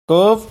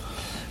Tov.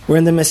 We're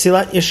in the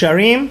Mesilat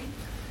Yesharim,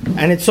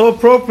 and it's so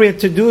appropriate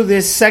to do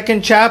this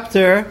second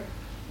chapter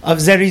of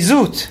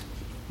Zerizut.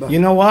 You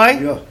know why?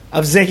 Yeah.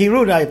 Of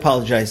Zehirut, I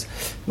apologize.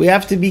 We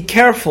have to be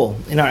careful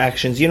in our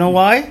actions. You know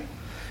why?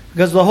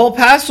 Because the whole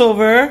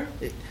Passover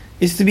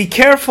is to be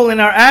careful in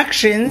our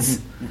actions,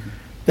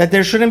 that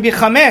there shouldn't be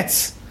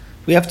chametz.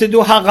 We have to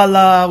do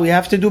hagala, we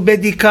have to do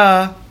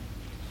bedika.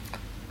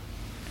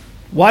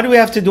 Why do we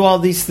have to do all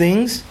these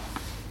things?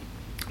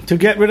 To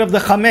get rid of the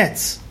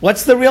chametz.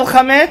 What's the real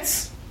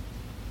chametz?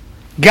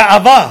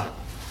 Ga'ava.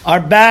 Our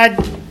bad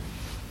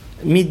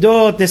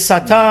midot, the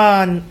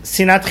satan,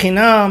 sinat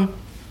chinam.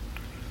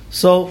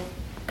 So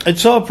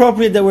it's so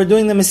appropriate that we're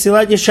doing the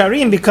Mesilat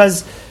Yesharim,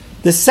 because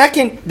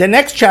the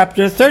next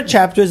chapter, third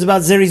chapter, is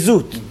about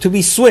Zerizut, to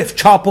be swift,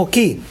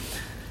 chapoki.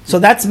 So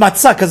that's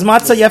matzah, because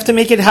matzah you have to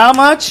make it how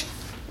much?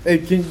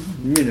 18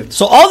 minutes.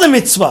 So all the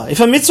mitzvah. If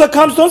a mitzvah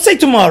comes, don't say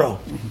tomorrow.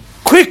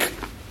 Quick,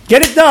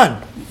 get it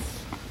done.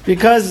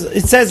 Because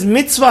it says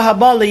mitzvah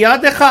haba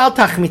liyadecha al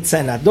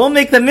tachmitzena. Don't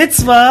make the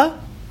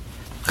mitzvah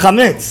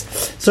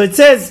chametz. So it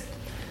says,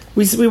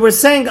 we were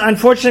saying,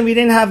 unfortunately we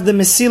didn't have the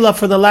Mesilah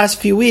for the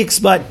last few weeks,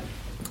 but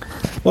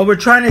what we're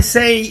trying to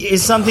say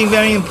is something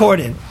very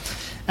important.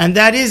 And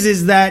that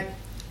is that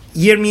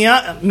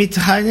Yirmiyah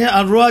mitchane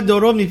al roa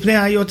doro mipnei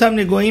hayotam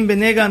negoim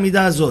benega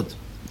amidah azot.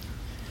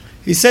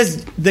 He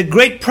says the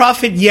great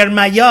prophet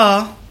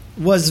Yirmiyah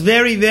was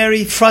very,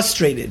 very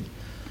frustrated,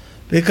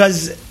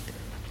 because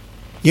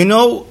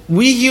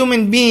we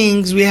human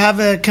beings, we have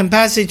a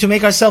capacity to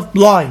make ourselves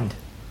blind.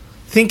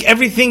 Think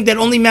everything that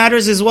only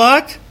matters is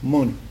what?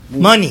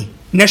 Money.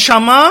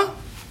 Neshama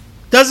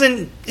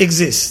doesn't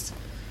exist.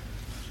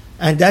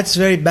 And that's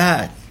very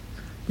bad,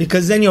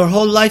 because then your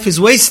whole life is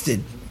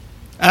wasted.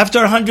 After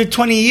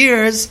 120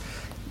 years,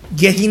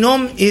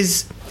 Gehinom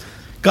is,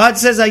 God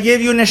says, I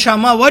gave you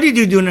neshama. What did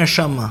you do,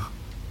 neshama?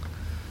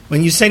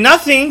 When you say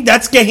nothing,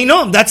 that's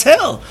Gehinom, that's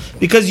hell.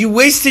 Because you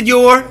wasted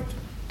your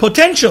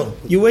potential.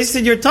 You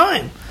wasted your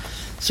time.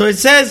 So it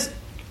says,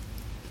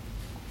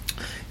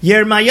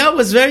 Yirmiyah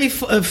was very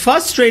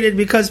frustrated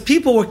because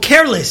people were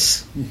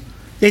careless.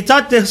 They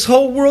thought this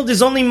whole world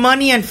is only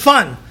money and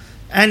fun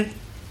and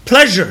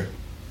pleasure.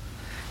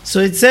 So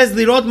it says,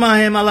 "Lirot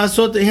mahem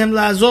alasot hem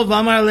laazov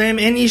v'amar lehem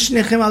en ish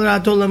nechem al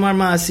ra'ato lamar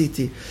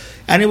ma'asiti."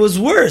 And it was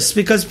worse,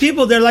 because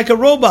people, they're like a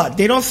robot.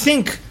 They don't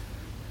think.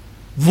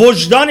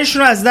 Vojdan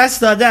ishraz, that's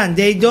the adan.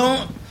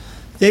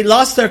 They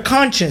lost their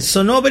conscience.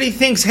 So nobody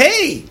thinks,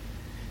 hey,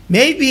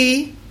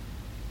 maybe,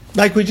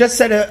 like we just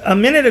said a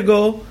minute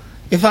ago,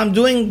 if I'm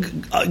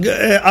doing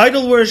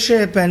idol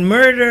worship and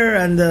murder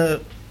and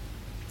the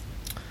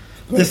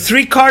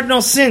three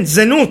cardinal sins,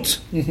 zenut,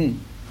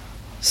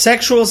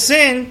 sexual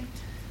sin,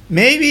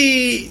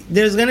 maybe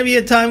there's going to be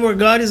a time where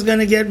God is going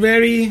to get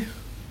very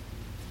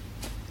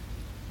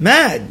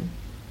mad.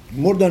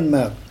 More than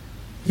mad.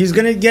 He's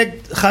going to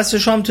get chas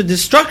v'shalom to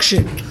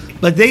destruction.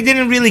 But they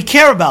didn't really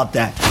care about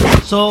that.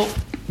 So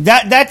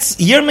that's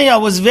Yirmiyah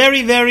was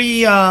very,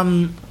 very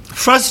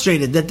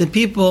frustrated that the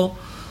people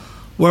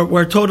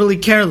were totally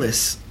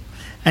careless.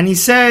 And he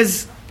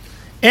says,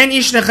 they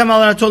were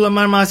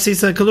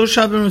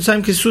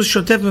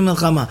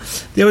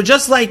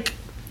just like,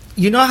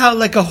 how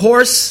like a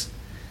horse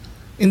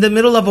in the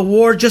middle of a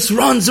war just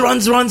runs,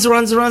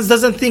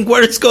 doesn't think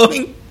where it's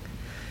going?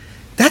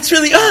 That's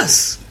really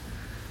us.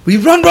 We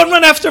run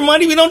after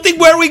money. We don't think,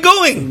 where are we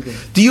going?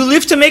 Do you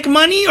live to make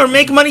money or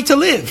make money to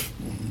live?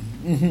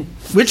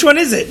 Which one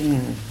is it?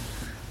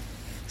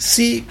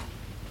 See,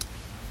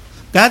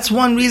 that's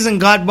one reason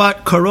God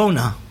brought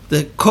Corona,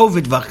 the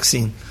COVID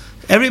vaccine.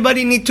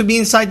 Everybody needs to be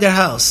inside their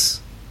house.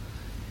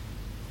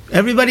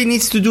 Everybody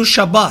needs to do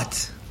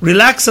Shabbat.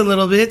 Relax a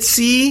little bit.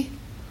 See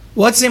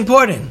what's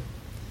important.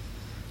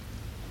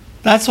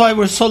 That's why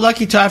we're so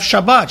lucky to have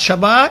Shabbat.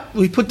 Shabbat,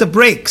 we put the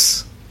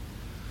brakes.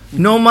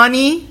 No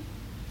money.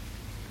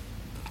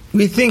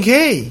 We think,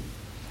 hey,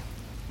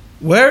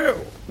 why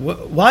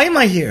am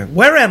I here?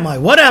 Where am I?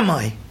 What am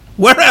I?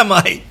 Where am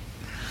I?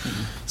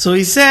 So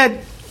he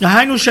said, so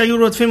what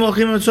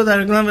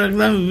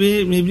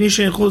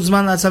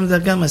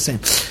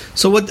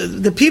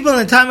the people in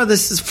the time of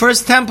this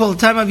first temple,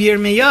 time of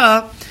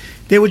Yirmiyah,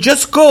 they would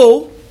just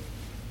go,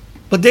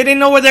 but they didn't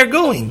know where they're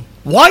going,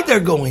 why they're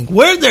going,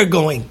 where they're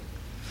going.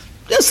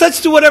 Just let's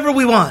do whatever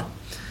we want.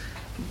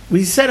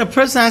 We said a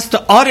person has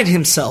to audit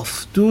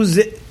himself, do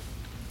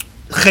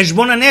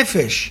cheshbon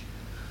hanefesh,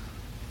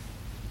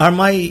 are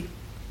my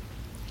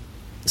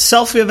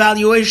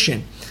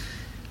self-evaluation.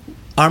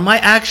 Are my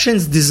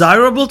actions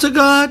desirable to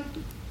God?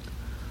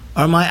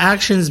 Are my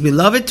actions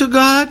beloved to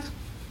God?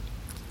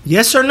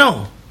 Yes or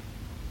no?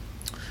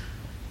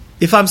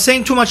 If I'm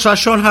saying too much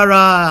lashon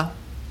hara,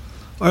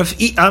 or if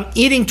I'm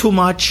eating too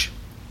much,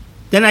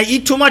 then I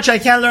eat too much, I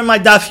can't learn my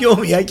daf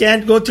yomi, I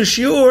can't go to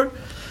shiur,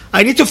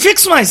 I need to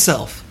fix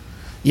myself,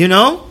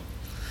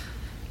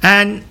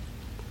 And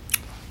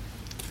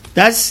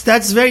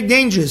that's very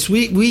dangerous.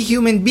 We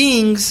human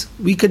beings,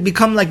 we could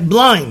become like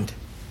blind.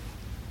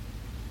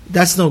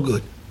 That's no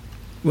good.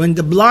 When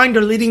the blind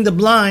are leading the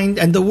blind,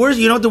 and the worst,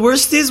 you know what the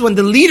worst is? When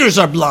the leaders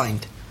are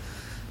blind.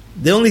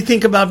 They only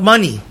think about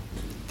money.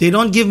 They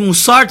don't give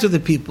musar to the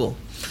people.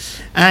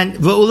 And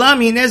he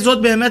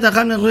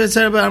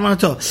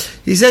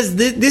says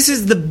this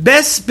is the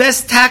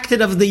best tactic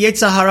of the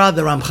Yetzer Hara,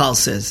 the Ramchal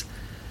says.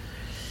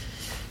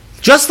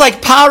 Just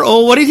like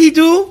Pharoh, what did he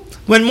do?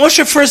 When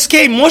Moshe first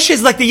came, Moshe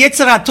is like the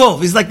Yetzer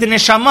HaTov, he's like the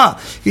Neshama.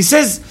 He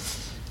says,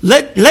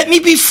 let me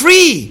be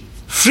free.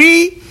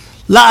 Free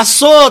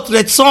la'asot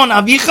retzon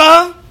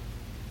avicha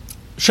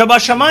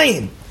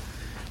shabashamayim.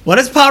 What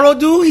does Pharoh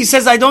do? He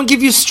says, I don't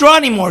give you straw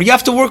anymore. You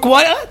have to work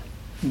what?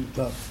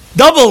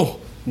 Double.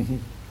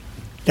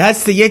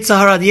 That's the Yetzer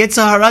Hara. The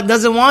Yetzer Hara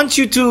doesn't want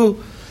you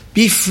to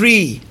be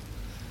free.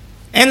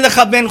 En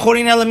lecha ben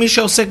chorin ela mi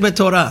she'osek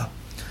b'Torah.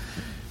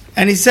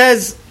 And he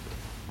says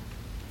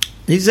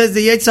the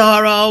Yetzer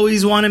Hara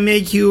always want to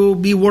make you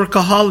be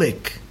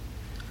workaholic.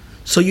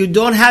 So you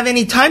don't have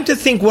any time to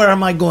think, where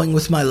am I going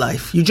with my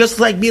life? You just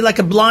be like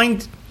a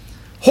blind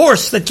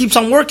horse that keeps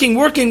on working.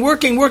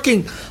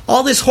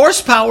 All this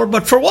horsepower,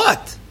 but for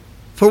what?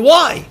 For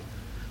why?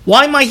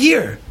 Why am I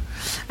here?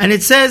 And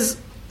it says,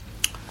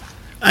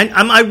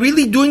 am I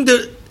really doing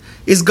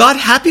is God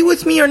happy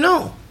with me or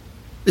no?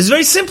 It's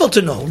very simple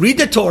to know. Read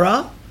the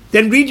Torah,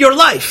 then read your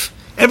life.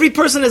 Every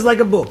person is like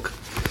a book.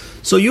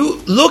 So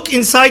you look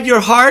inside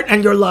your heart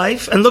and your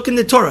life and look in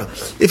the Torah.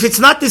 If it's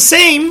not the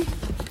same,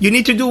 you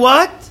need to do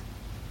what?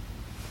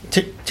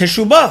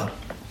 Teshubah.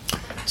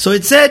 So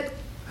it said,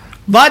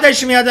 so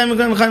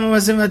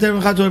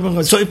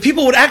if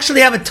people would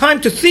actually have a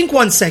time to think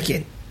 1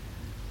 second,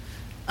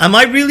 am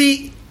I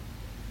really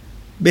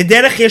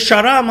b'derech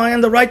yeshara? Am I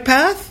on the right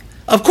path?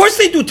 Of course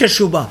they do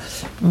teshubah.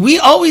 We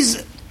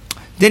always,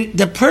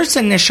 the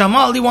person,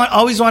 neshama,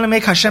 always want to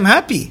make Hashem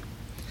happy.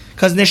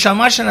 Because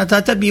neshama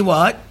shenatata be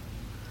what?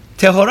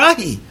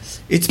 Tehorahi.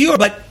 It's pure.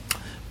 But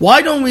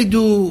why don't we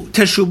do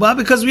teshubah?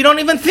 Because we don't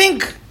even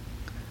think.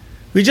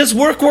 We just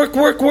work.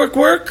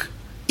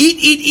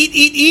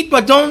 Eat,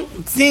 but don't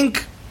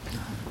think,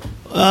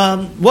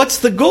 what's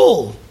the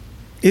goal?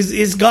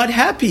 Is God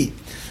happy?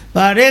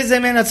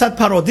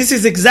 This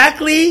is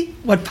exactly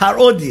what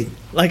Pharoh did,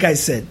 like I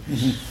said.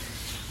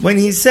 Mm-hmm. When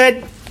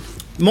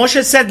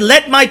Moshe said,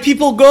 let my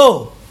people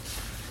go.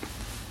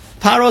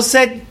 Pharoh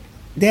said,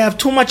 they have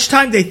too much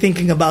time, they're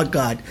thinking about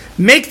God.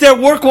 Make their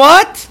work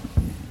what?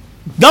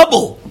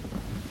 Double.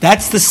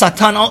 That's the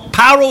Satan.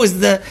 Pharoh is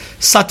the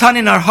Satan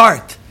in our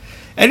heart.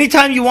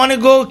 Anytime you want to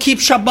go keep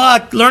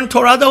Shabbat, learn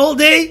Torah the whole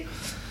day,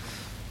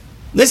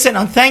 listen,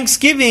 on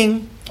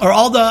Thanksgiving, or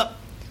all the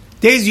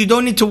days you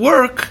don't need to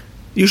work,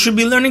 you should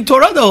be learning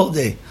Torah the whole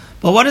day.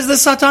 But what does the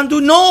Satan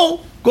do?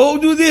 No, go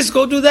do this,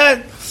 go do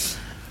that.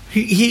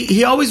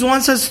 He always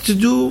wants us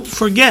to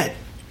forget.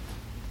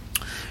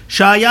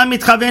 Pharoh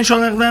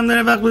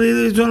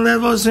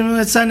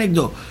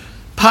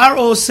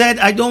said,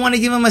 I don't want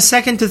to give him a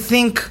second to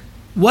think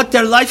what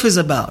their life is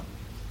about.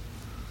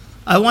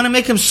 I want to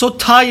make him so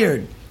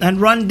tired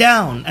and run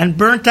down and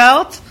burnt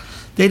out,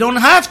 they don't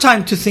have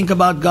time to think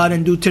about God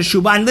and do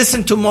teshubah and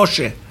listen to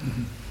Moshe.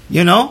 Mm-hmm.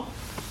 You know?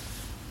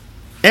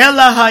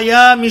 Ela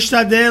haya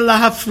mishtadel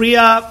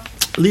lahafriya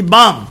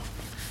libam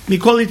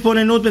mikol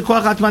hitbonenut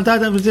bekoach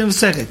atmatat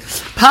v'sechet.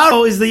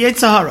 Pharoh is the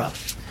Yetzer Hara.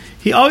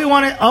 He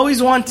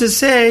always want to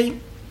say,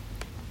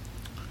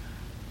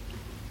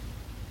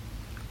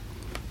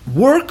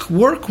 work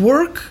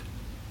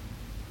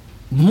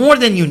more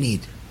than you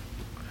need.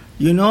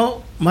 You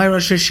know, my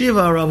Rosh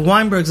Hashiva, Rav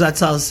Weinberg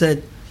Zatzal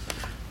said,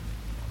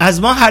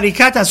 Azma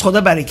harikat az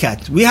choda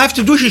barikat. We have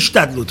to do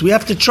hishtadlut. We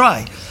have to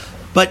try.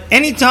 But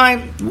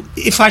anytime,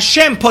 if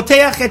Hashem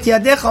poteach et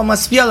yadecha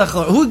maspia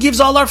lecha, who gives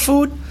all our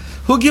food?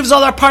 Who gives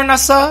all our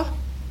parnasa?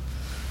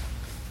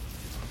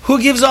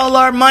 Who gives all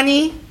our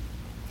money?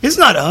 It's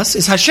not us.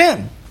 It's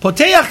Hashem.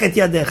 Poteach et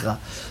yadecha.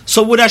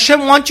 So would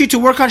Hashem want you to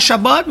work on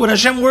Shabbat? Would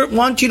Hashem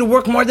want you to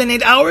work more than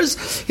 8 hours?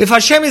 If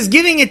Hashem is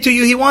giving it to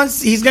you,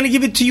 He's going to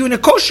give it to you in a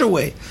kosher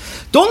way.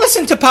 Don't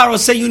listen to Pharoh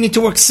say you need to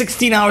work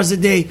 16 hours a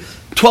day,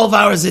 12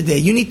 hours a day.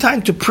 You need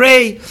time to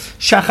pray,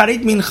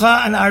 Shacharit,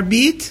 Mincha, and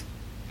Arbit.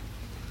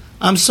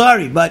 I'm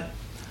sorry, but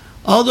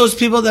all those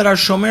people that are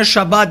Shomer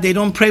Shabbat, they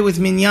don't pray with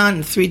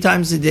Minyan 3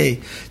 times a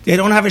day. They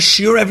don't have a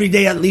shiur every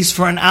day at least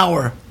for an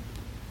hour.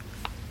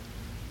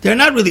 They're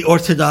not really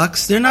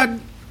Orthodox.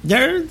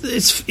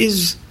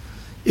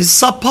 Is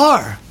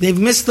subpar. They've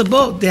missed the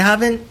boat. They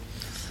haven't.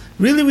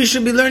 Really, we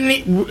should be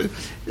learning.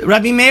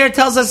 Rabbi Meir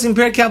tells us in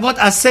Pirkei Avot,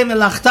 Aseh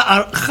melachta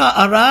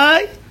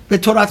arai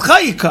v'toratcha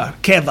yikar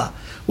keva.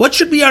 What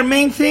should be our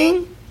main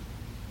thing?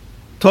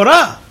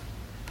 Torah.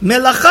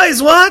 Melacha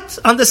is what?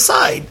 On the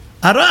side.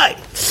 Arai.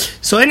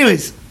 So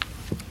anyways,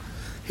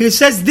 he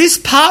says this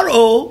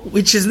Pharoh,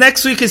 which is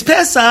next week is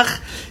Pesach,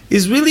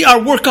 is really our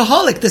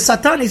workaholic, the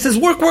Satan. He says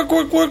work.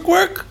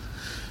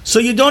 So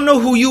you don't know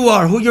who you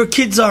are, who your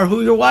kids are,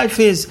 who your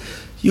wife is.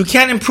 You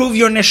can't improve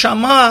your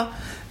neshama,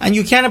 and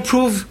you can't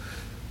improve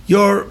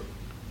your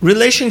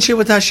relationship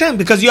with Hashem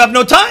because you have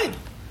no time.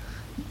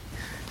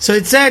 So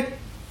it said,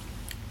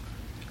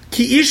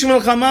 He says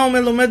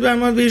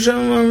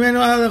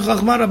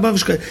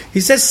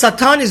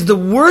Satan is the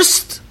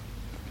worst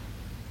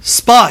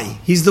spy.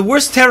 He's the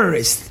worst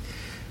terrorist.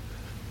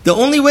 The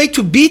only way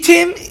to beat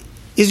him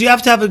is you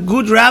have to have a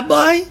good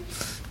rabbi,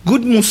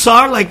 good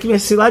musar like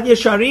Mesilat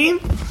Yesharim,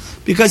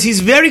 because he's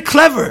very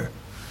clever.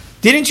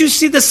 Didn't you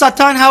see the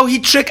Satan, how he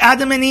tricked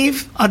Adam and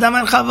Eve, Adam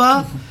and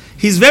Chava?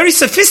 He's very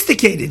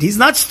sophisticated. He's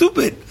not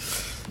stupid.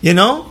 You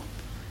know?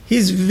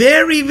 He's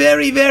very,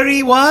 very,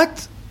 very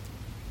what?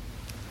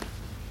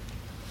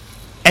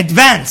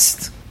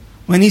 Advanced.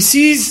 When he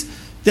sees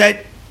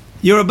that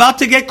you're about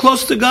to get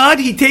close to God,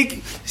 we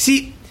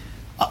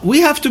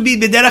have to be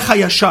b'derech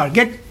hayashar.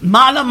 Get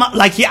ma'ala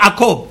like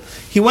Yaakov.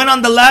 He went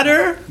on the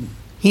ladder.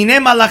 Hine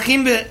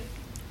malachim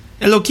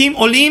Elokim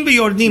olim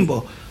beyordim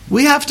bo.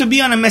 We have to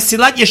be on a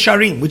Mesilat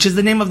Yesharim, which is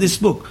the name of this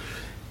book.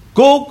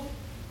 Go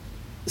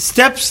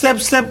step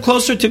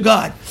closer to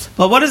God.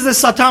 But what does the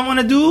Satan want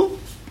to do?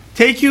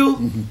 Take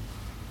you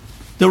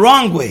the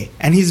wrong way.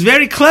 And he's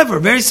very clever,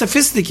 very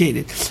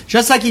sophisticated.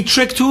 Just like he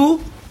tricked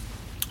who?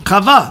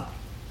 Chava.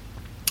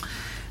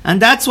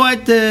 And that's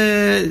what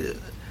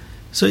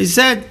so he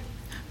said,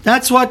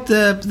 that's what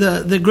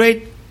the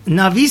great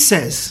Navi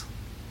says.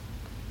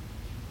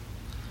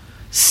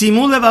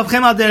 Simu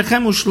levavchem al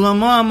derechem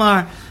u'Shlomo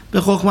amar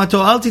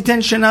b'chokhmato al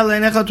titen shena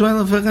le'enecha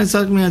tu'en lefechem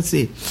tzaddik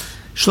mi'atzi.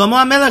 Shlomo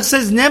HaMelech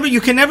says,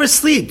 you can never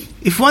sleep.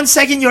 If 1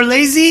 second you're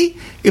lazy,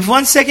 if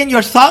 1 second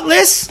you're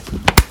thoughtless,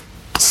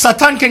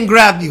 Satan can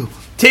grab you.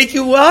 Take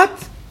you what?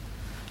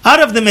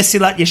 Out of the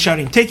Mesilat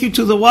Yesharim. Take you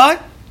to the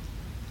what?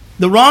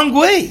 The wrong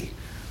way.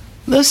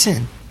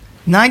 Listen,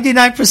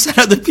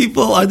 99% of the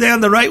people, are they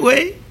on the right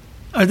way?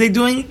 Are they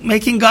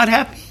making God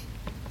happy?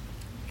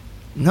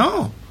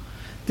 No.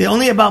 They're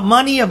only about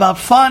money, about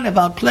fun,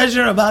 about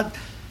pleasure, about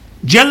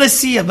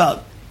jealousy,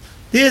 about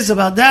this,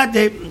 about that.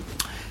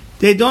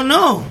 They don't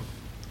know.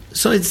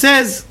 So it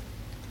says,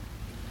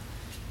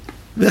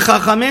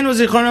 וחכמינו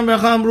זיכרונם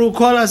לברכה אמרו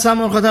כל עשה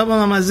מלאכותיו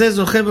בעולם הזה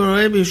זוכה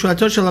ורואה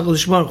בישועתו של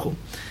הקדוש ברוך הוא.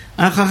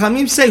 And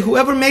Chachamim say,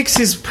 whoever makes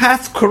his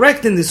path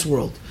correct in this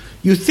world,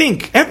 you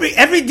think,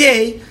 every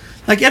day,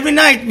 like every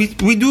night,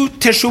 we do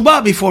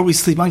teshubah before we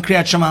sleep on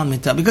Kriyat Shema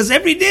al-Mita. Because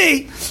every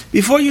day,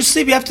 before you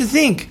sleep, you have to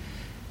think,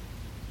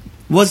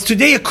 was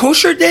today a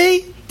kosher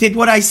day? Did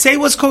what I say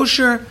was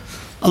kosher?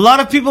 A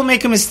lot of people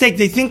make a mistake.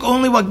 They think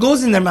only what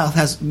goes in their mouth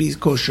has to be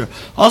kosher.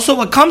 Also,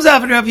 what comes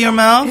out of your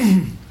mouth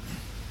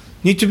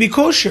need to be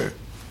kosher.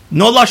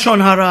 No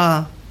lashon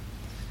hara.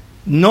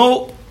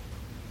 No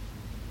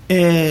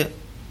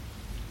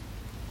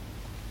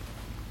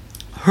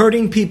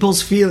hurting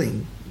people's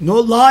feeling. No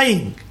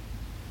lying.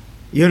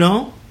 You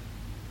know?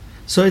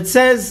 So it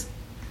says,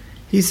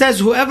 he says,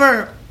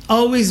 whoever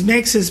always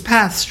makes his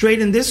path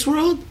straight in this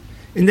world,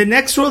 in the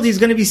next world, he's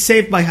going to be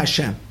saved by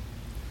Hashem.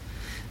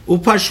 Even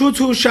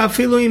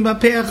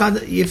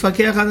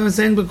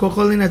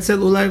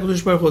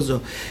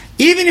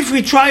if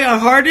we try our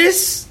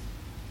hardest,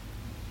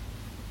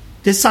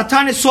 the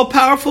Satan is so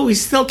powerful, we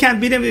still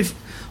can't beat him if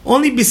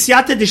only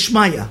bisyata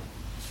dishmaya.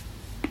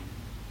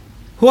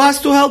 Who has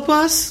to help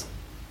us?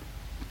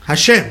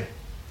 Hashem.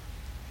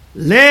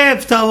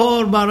 Lev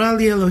tahor bara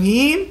li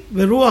Elohim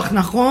veruach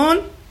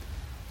nachon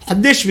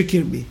hadesh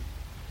b'kirbi.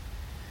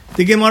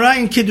 The Gemara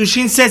in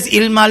Kiddushin says,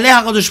 Ilmale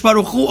HaKadosh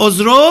Baruch Hu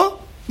ozro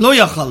lo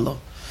yachal lo.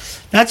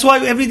 That's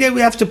why every day we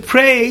have to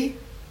pray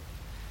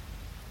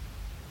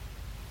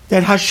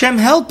that Hashem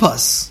help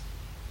us.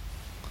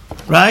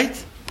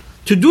 Right?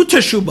 To do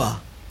teshubah.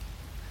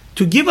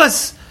 To give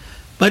us,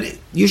 but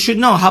you should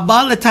know,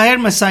 Habal l'taher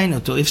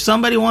masainoto. If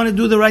somebody want to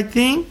do the right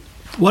thing,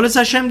 what does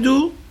Hashem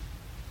do?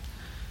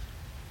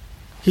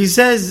 He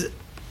says,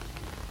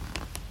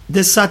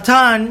 the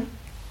Satan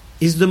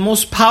is the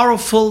most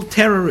powerful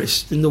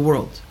terrorist in the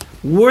world.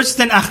 Worse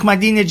than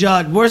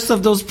Ahmadinejad, worse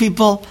of those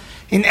people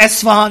in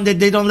Esfahan that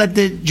they don't let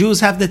the Jews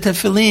have the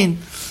tefillin.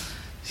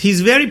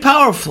 He's very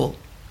powerful.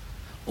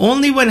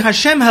 Only when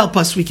Hashem help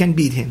us we can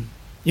beat him.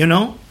 You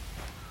know?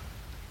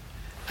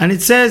 And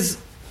it says,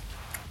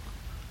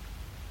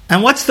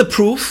 and what's the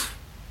proof?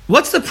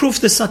 What's the proof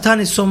the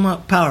Satan is so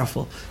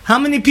powerful? How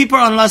many people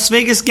are on Las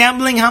Vegas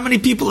gambling? How many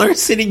people are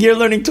sitting here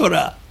learning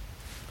Torah?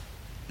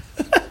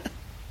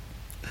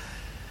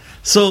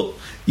 So,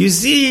 you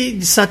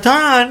see,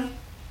 Satan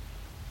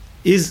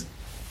is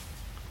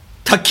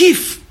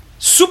takif,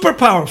 super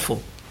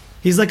powerful.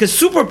 He's like a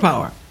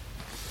superpower.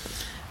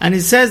 And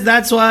it says,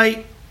 that's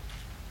why,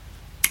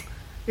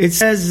 it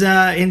says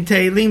in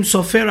Tehillim,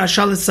 Sofer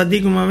Ashal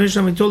Tzaddik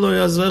U'Mamish Amitu Lo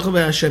Yazvechu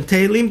Be'Hashem.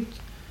 Tehillim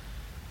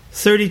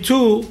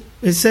 32,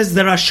 it says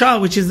the Rasha,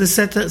 which is the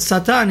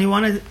Satan, he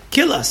wanted to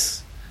kill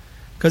us.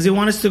 Because he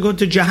wants us to go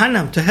to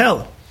Jahannam, to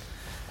hell.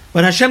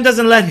 But Hashem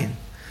doesn't let him.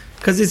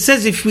 Because it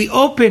says, if we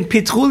open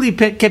Pitchuli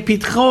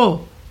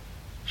Kepitcho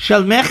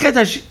Shel Mechet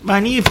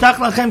V'ani Yiftach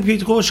Lachem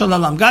Pitcho Shel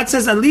Alam. God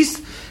says at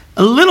least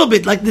a little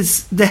bit, like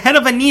this, the head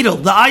of a needle,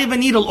 the eye of a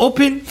needle,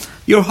 open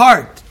your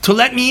heart to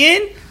let me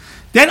in,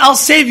 then I'll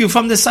save you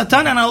from the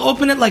Satan and I'll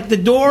open it like the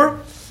door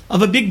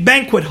of a big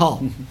banquet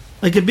hall.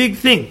 Like a big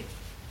thing.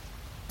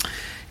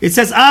 It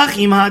says,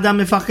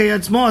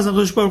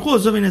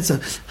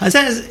 it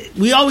says,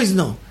 we always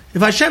know.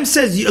 If Hashem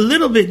says a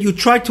little bit, you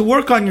try to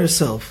work on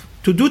yourself,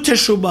 to do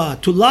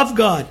teshubah, to love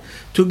God,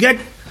 to get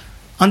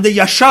on the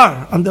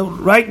yashar, on the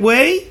right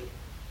way,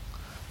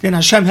 then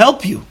Hashem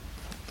help you.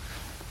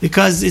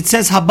 Because it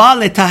says,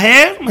 haba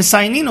letaher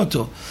mesaynin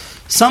oto.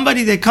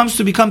 Somebody that comes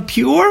to become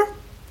pure,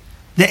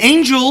 the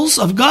angels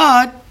of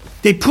God,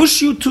 they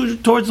push you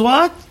towards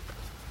what?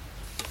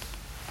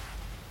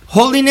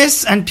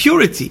 Holiness and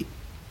purity.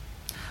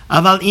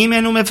 But if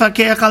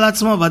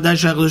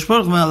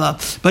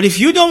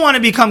you don't want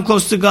to become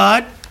close to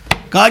God,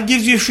 God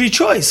gives you free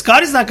choice.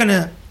 God is not going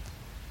to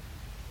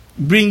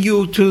bring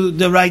you to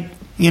the right,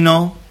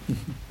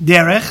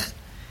 derech.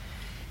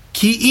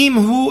 Ki im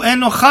hu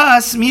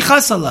enochas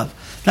michas alav.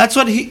 That's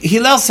what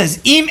Hillel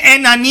says. Im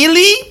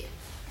enanili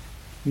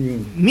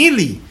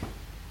mili.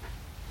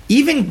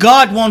 Even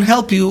God won't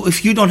help you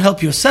if you don't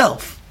help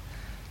yourself.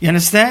 You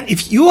understand?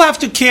 If you have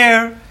to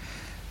care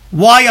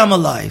why I'm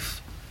alive.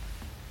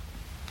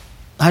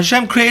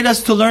 Hashem created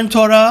us to learn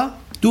Torah,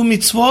 do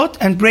mitzvot,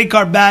 and break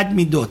our bad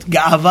midot.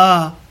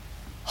 Ga'ava,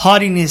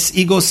 haughtiness,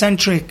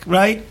 egocentric,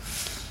 right?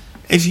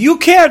 If you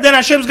care, then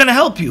Hashem's going to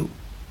help you.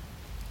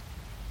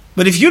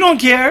 But if you don't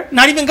care,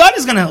 not even God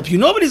is going to help you.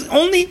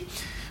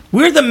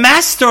 We're the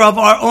master of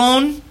our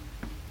own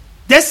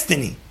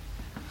destiny.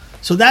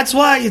 So that's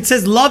why it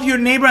says, love your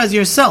neighbor as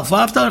yourself. The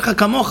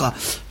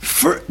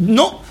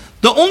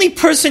only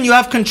person you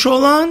have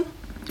control on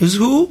is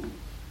who?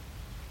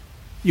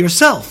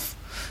 Yourself.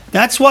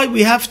 That's why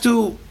we have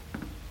to,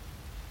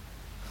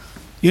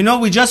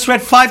 we just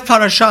read 5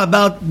 parasha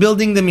about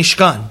building the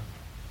Mishkan.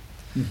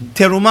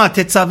 Teruma,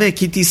 tetzaveh,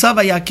 kitisa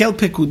vayakel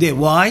pekudeh.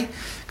 Why?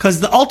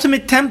 Because the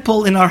ultimate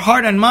temple in our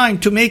heart and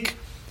mind to make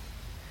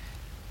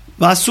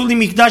Vasuli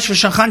mikdash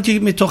v'shachanti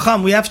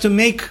mitocham, we have to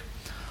make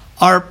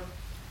our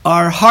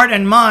heart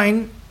and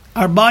mind,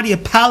 our body, a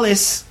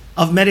palace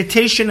of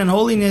meditation and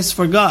holiness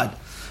for God.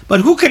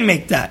 But who can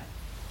make that?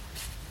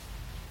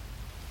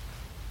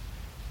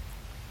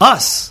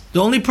 Us.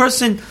 The only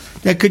person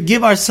that could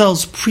give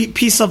ourselves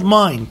peace of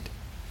mind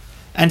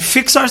and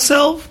fix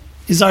ourselves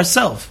is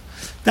ourselves.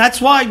 That's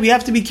why we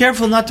have to be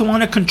careful not to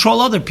want to control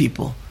other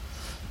people.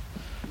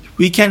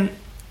 We can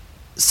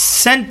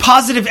send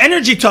positive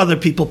energy to other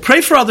people,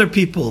 pray for other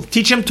people,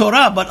 teach them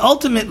Torah, but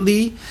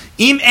ultimately,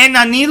 im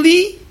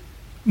enanili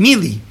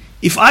mili.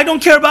 If I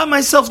don't care about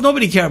myself,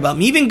 nobody cares about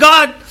me. Even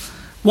God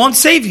won't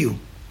save you.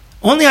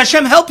 Only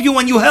Hashem help you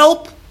when you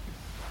help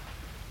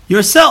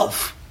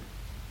yourself.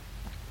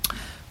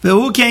 That's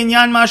why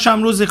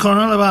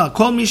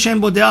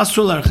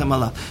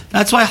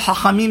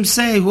Chachamim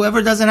say,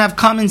 whoever doesn't have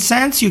common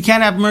sense, you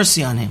can't have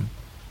mercy on him.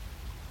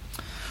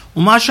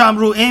 So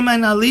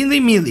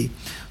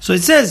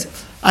it says,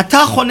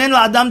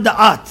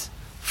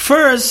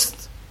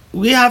 first,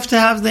 we have to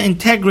have the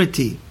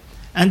integrity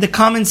and the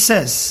common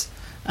sense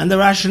and the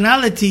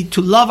rationality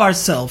to love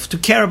ourselves, to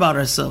care about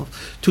ourselves,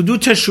 to do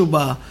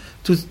teshubah,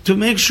 to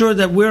make sure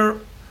that we're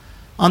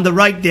on the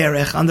right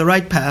derech, on the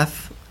right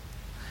path.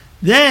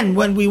 Then,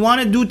 when we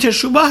want to do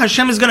teshubah,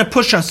 Hashem is going to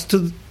push us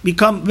to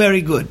become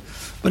very good.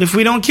 But if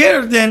we don't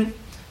care, then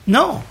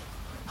no.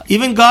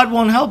 Even God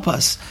won't help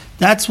us.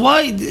 That's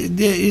why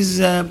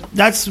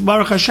that's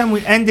Baruch Hashem,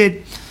 we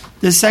ended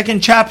the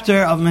second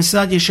chapter of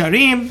Mesilat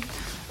Yesharim,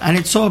 and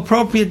it's so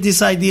appropriate,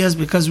 these ideas,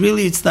 because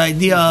really it's the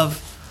idea of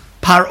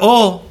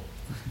Pharoh,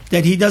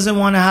 that he doesn't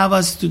want to have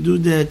us to do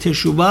the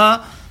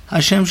teshubah.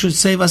 Hashem should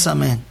save us.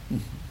 Amen.